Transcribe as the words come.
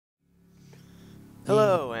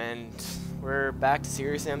Hello, and we're back to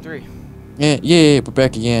Series M3. Yeah, we're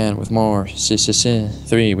back again with more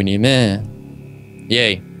SS3. We need man.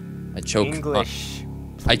 Yay. I choke. English.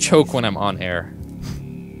 I choke when I'm on air.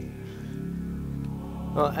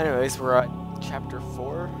 Well, anyways, we're at Chapter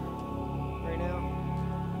 4 right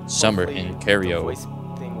now. Summer Hopefully, in the Cario. voice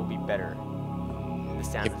thing will be better. And the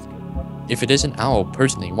sound is good. If it isn't, I'll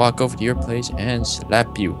personally walk over to your place and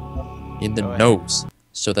slap you in the Go ahead. nose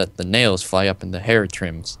so that the nails fly up and the hair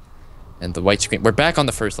trims and the white screen. We're back on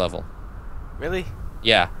the first level. Really?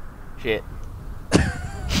 Yeah. Shit.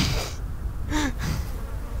 How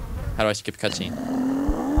do I skip cutscene?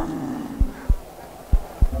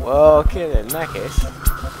 Well, okay then, in that case.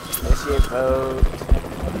 Initiate vote.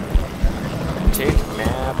 Change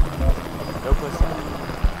map. Nope, what's that?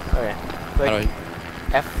 Okay. Click How do I...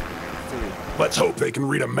 F3. Let's hope they can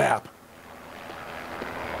read a map.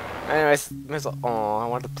 Anyways, oh, I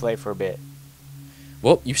want to play for a bit.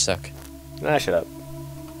 Well, you suck. Nah, shut up.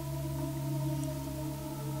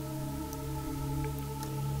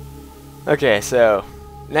 Okay, so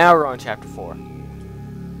now we're on Chapter 4.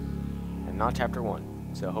 And not Chapter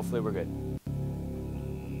 1. So hopefully we're good.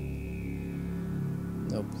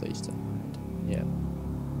 No place to hide. Yeah.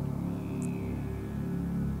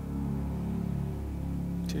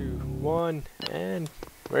 2, 1, and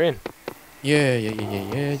we're in. Yeah.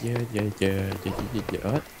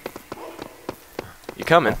 What? You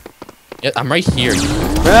coming? Yeah, I'm right here.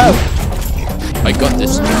 No! I got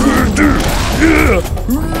this. I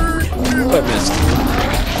missed.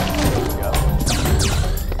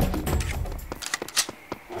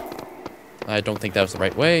 I don't think that was the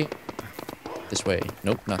right way. This way.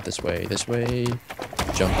 Nope, not this way. This way.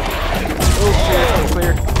 Jump. Oh,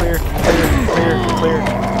 clear.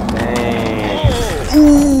 Dang.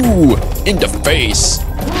 Ooh! In the face!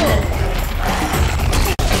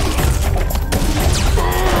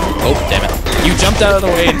 Oh, damn it. You jumped out of the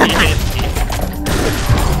way and he hit me.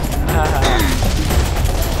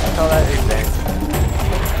 Call that advanced.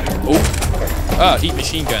 Oh. Ah, eat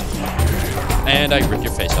machine gun. And I ripped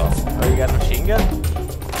your face off. Oh, you got a machine gun?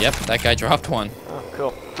 Yep, that guy dropped one. Oh,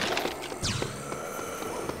 cool.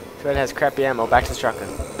 So it has crappy ammo. Back to the shotgun.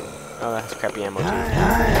 Oh, that has crappy ammo too.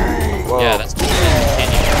 Whoa. Yeah, that's cool.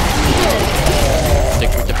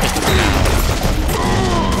 Stick with the pistol.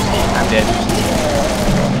 I'm dead.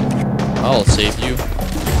 I'll save you.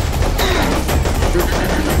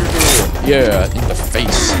 Yeah, in the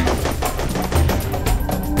face.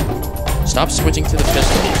 Stop switching to the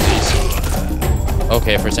pistol, please.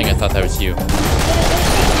 Okay, for a second I thought that was you.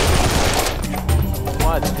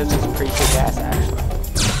 What? This pistol's pretty kick ass, actually.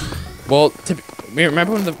 Well,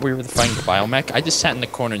 remember when we were fighting the biomech? I just sat in the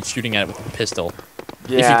corner and shooting at it with a pistol.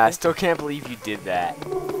 Yeah, I still can't believe you did that.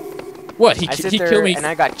 What? I He sit there killed me. and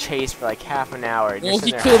I got chased for like half an hour. Well,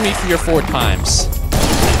 he killed me 3 or 4 times.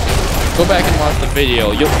 Go back and watch the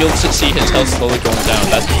video. You'll see his health slowly going down.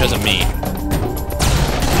 That's because of me.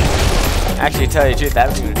 Actually, to tell you the truth, I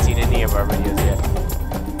haven't even seen any of our videos yet.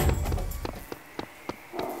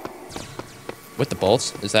 With the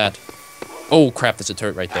bolts? Is that... Oh, crap, there's a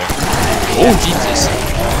turret right there. Oh, Jesus.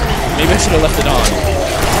 Maybe I should have left it on.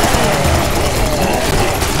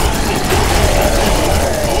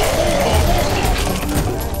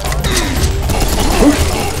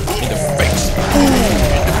 In the face.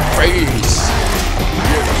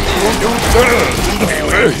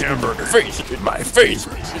 Hamburger. Face. In my face.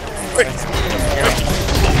 Face.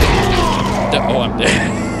 Oh, I'm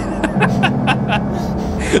dead.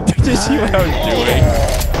 Did you see what I was doing?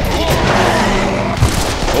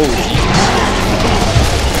 Oh, Jesus.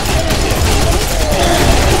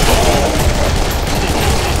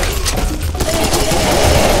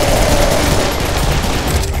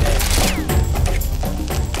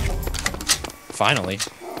 Finally.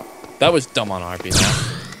 That was dumb on our behalf.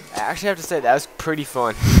 I actually have to say, that was pretty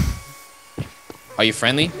fun. Are you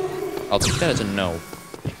friendly? I'll take that as a no.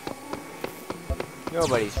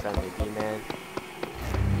 Nobody's friendly, B-man.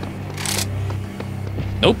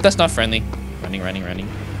 Nope, that's not friendly. Running.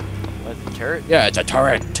 What's the turret? Yeah, it's a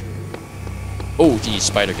turret. Oh, geez,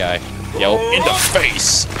 spider guy. Yo, in the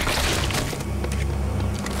face.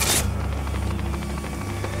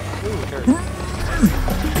 Ooh, turret.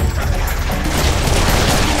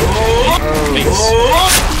 Face.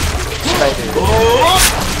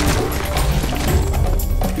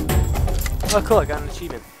 Oh, cool, I got an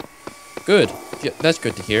achievement. Good. Yeah, that's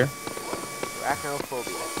good to hear.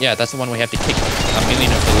 Arachnophobia. Yeah, that's the one we have to kick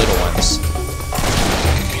 1,000,000 of the little ones.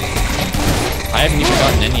 I haven't even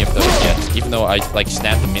gotten any of those yet, even though I, like,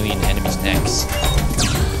 snapped 1,000,000 enemies' necks.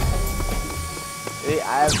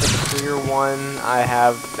 I have the clear one, I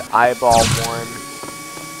have the eyeball one,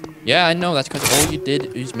 Yeah, I know. That's because all you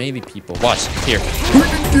did is melee people. Watch. Here.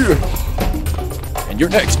 And you're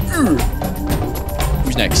next.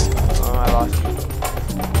 Who's next? Oh, I lost you.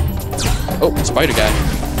 Oh, spider guy.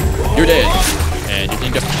 You're dead. And you're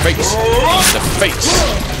in the face. In the face.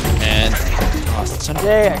 And... Oh, son of a...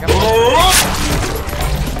 Yay, I got one.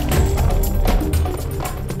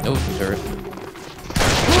 No turret.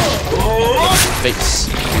 In the face.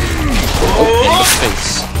 Oh, in the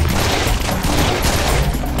face.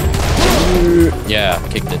 Yeah,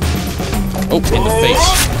 kicked it. Oh, in the face.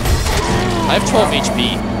 I have 12 HP.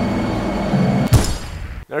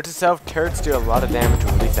 Note to self, turrets do a lot of damage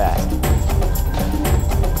really fast.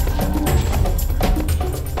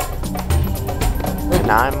 And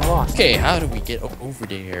I'm lost. Okay, how do we get over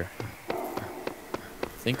there?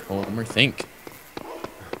 Think, Homer, think.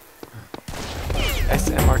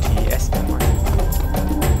 SMRT, SMRT.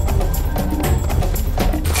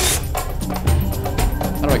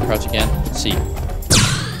 How do I crouch again? C.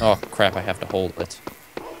 Oh, crap, I have to hold it.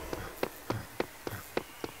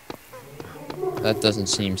 That doesn't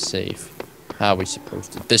seem safe. How are we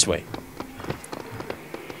supposed to? This way.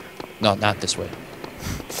 No, not this way.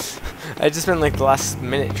 I just spent like the last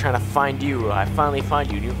minute trying to find you. I finally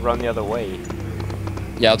find you. You run the other way.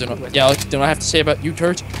 Yeah, don't I have to say about you,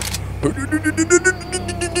 turret?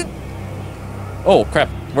 Oh, crap.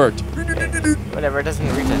 Worked. Whatever, it doesn't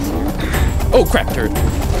reach us here. Oh, crap, turret.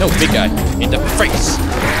 No, big guy. In the face.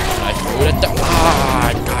 And I threw it at the...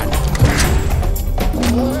 Ah, God.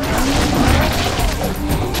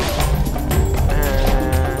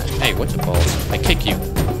 Hey, what's the balls? I kick you.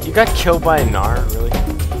 You got killed by a Gnar, really?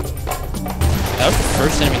 That was the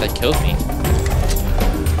first enemy that killed me.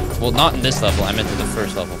 Well, not in this level. I meant in the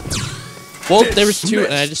first level. Well, there was two,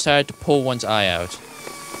 and I decided to pull one's eye out.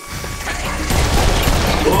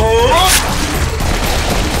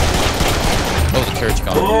 Oh, the turret's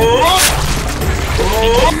gone.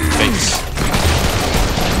 Face.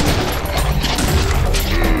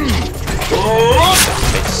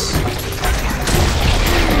 Face.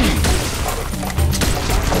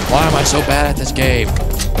 Why am I so bad at this game?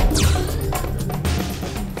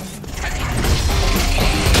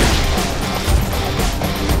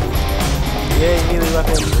 Yay, melee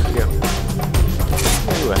weapon. Let's go.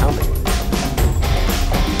 Ooh, a helmet.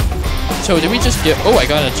 So, did we just get... Oh, I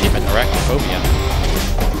got an achievement. Arachnophobia.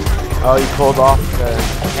 Oh, you pulled off the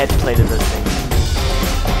head plate of this thing.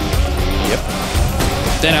 Yep.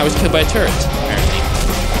 Then I was killed by a turret, apparently.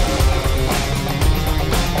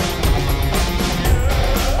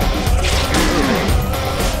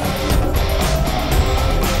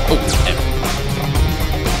 Oh, damn.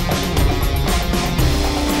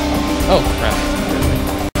 Oh, crap.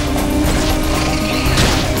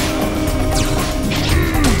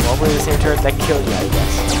 Probably the same turret that killed you, I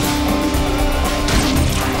guess.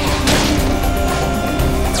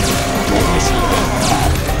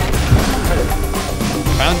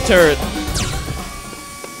 Found turret.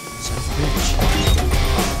 Son of a bitch.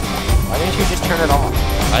 Why didn't you just turn it off?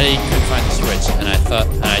 I couldn't find the switch, and I thought,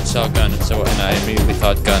 and I saw a gun, and I immediately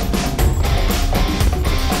thought gun.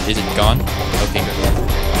 Is it gone? Okay, good. Yes,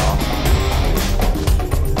 turn it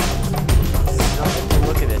off.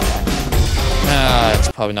 Look at this, actually. Ah, it's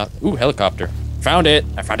probably not. Ooh, helicopter. Found it.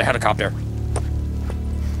 I found a helicopter.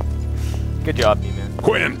 Good job, B-Man.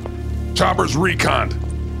 Quinn, chopper's reconned.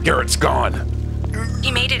 Garrett's gone.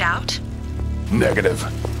 You made it out? Negative.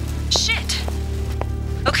 Shit.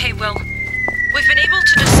 Okay, well, we've been able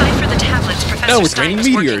to decipher the tablets Professor No, it's Stein raining was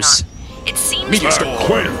working meteors. on. It seems... Meteor storm.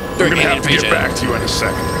 Quinn, we're gonna have to get invasion. back to you in a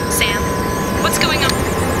second. Sam, what's going on?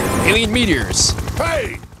 Alien meteors.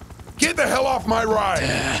 Hey! Get the hell off my ride!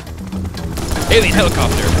 Alien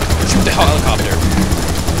helicopter. Shoot the helicopter.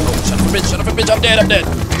 Oh, son of a bitch, I'm dead, I'm dead.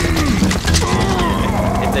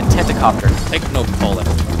 It's a tentacopter. Techno pollen.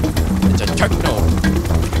 It's a techno.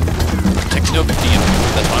 Technetium.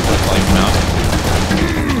 That's what I'm gonna call you now.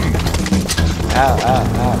 Ow, ow,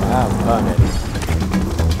 ow, ow,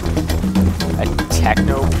 a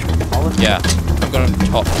techno pollen? Yeah, I'm gonna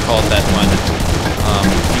call that one,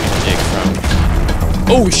 dig from...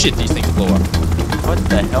 Oh shit, these things blow up. What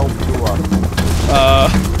the hell blew up?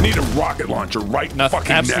 Need a rocket launcher right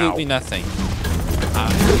fucking absolutely now. nothing.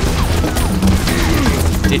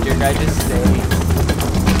 Did your guy just say...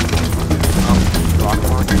 rocket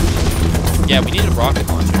launcher? Yeah, we need a rocket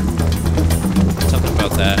launcher. Something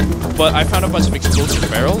about that. But I found a bunch of explosive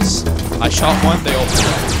barrels. I shot one, they all blew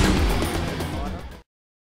up.